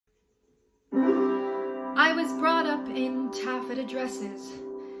I was brought up in taffeta dresses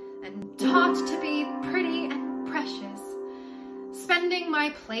and taught to be pretty and precious, spending my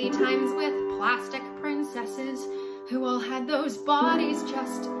playtimes with plastic princesses who all had those bodies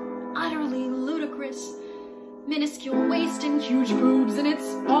just utterly ludicrous. Minuscule waist and huge boobs, and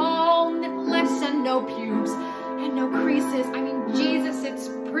it's all nipless and no pubes and no creases. I mean, Jesus, it's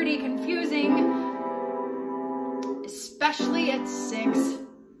pretty confusing, especially at 6.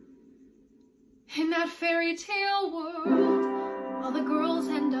 In that fairy tale world, all the girls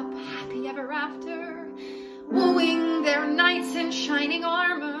end up happy ever after, wooing their knights in shining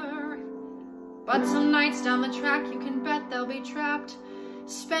armor. But some nights down the track, you can bet they'll be trapped,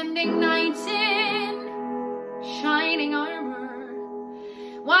 spending nights in shining armor,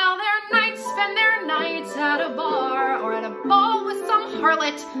 while their knights spend their nights at a bar or at a ball with some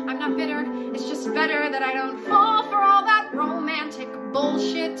harlot. I'm not bitter, it's just better that I don't fall for all that romantic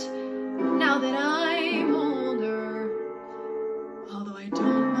bullshit now that I'm older. Although I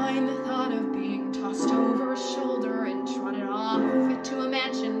don't mind the thought of being tossed over a shoulder and trotted off to a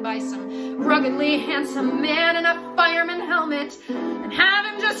mansion by some ruggedly handsome man in a fireman helmet and have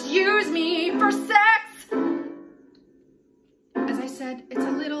him just use me for sex. As I said, it's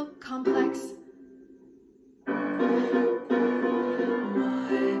a little complex. One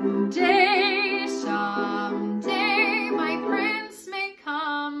day, someday, my prince may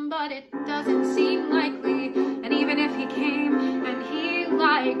come, but it doesn't seem likely. And even if he came and he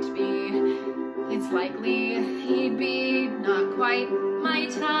liked me, it's likely he'd be not quite my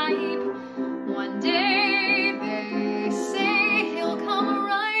type. One day, they say, he'll come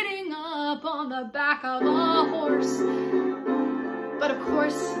riding up on the back of a horse. But of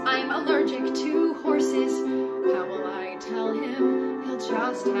course, I'm allergic to horses. How will I tell him? He'll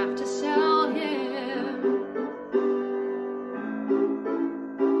just have to sell him.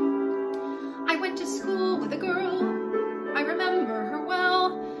 I went to school with a girl. I remember her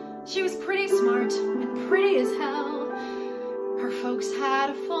well. She was pretty smart and pretty as hell. Her folks had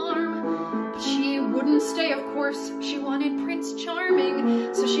a farm, but she wouldn't stay, of course. She wanted Prince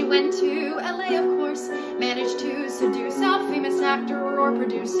Charming, so she went to LA, of course. Managed to seduce a famous actor or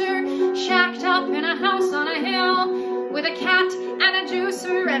producer, shacked up in a house on a hill with a cat and a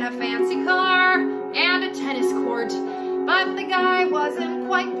juicer and a fancy car and a tennis court. But the guy wasn't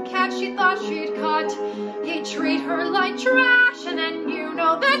quite the cat she thought she'd caught. He'd treat her like trash, and then you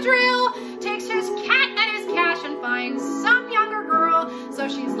know the drill. Takes his cat and his cash and finds some younger girl, so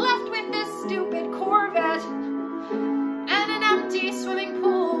she's left with this stupid Corvette and an empty swimming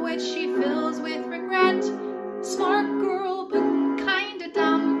pool which she fills with regret. Smart girl, but kinda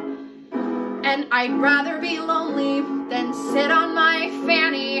dumb. And I'd rather be lonely than sit on my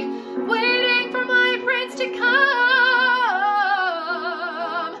fanny waiting for my prince to come.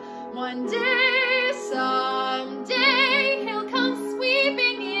 One day, someday, he'll come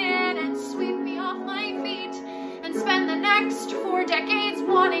sweeping in and sweep me off my feet and spend the next 4 decades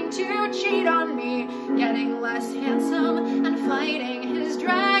wanting to cheat on me, getting less handsome and fighting his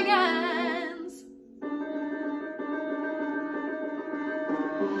dragons.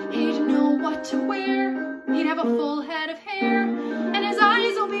 He'd know what to wear, he'd have a full head of hair, and his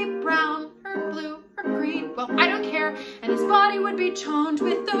eyes will be brown or blue or green, well, I don't care, and his body would be toned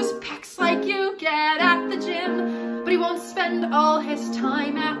with those pecs like you get at the gym. But he won't spend all his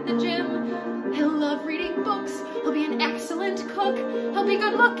time at the gym. He'll love reading books, he'll be an excellent cook, he'll be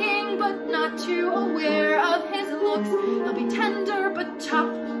good looking but not too aware of his looks. He'll be tender but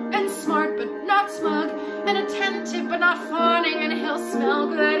tough and smart but not smug, and attentive but not fawning, and he'll smell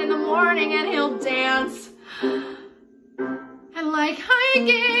good in the morning and he'll dance. And like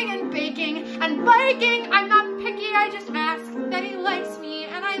hiking and baking and biking, I'm not picky, I just ask that he likes me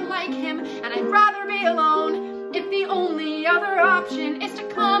and I like him, and I'd rather be alone if the only other option is to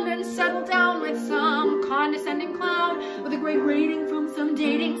come and settle down with some condescending clown with a great rating from some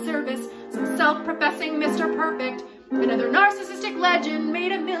dating service, some self-professing Mr. Perfect, another narcissistic legend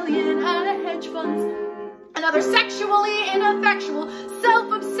made $1 million out of hedge funds, another sexually ineffectual,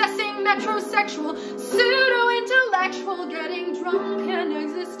 self-obsessing metrosexual, pseudo-intellectual, getting drunk and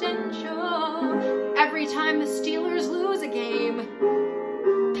existential every time the Steelers lose a game.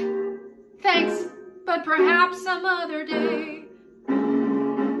 Thanks, but perhaps some other day.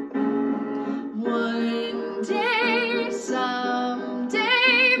 One day,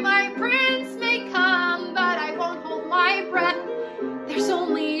 someday, my prince may come, but I won't hold my breath. There's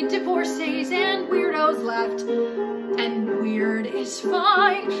only divorcees and weirdos left, and weird is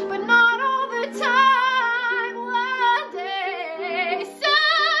fine, but not all the time. One day,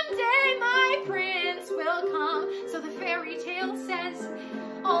 someday, my prince will come, so the fairy tale says.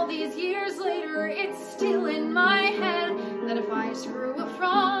 All these years later, it's still in my head that if I screw a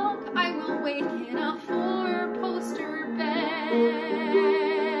frog,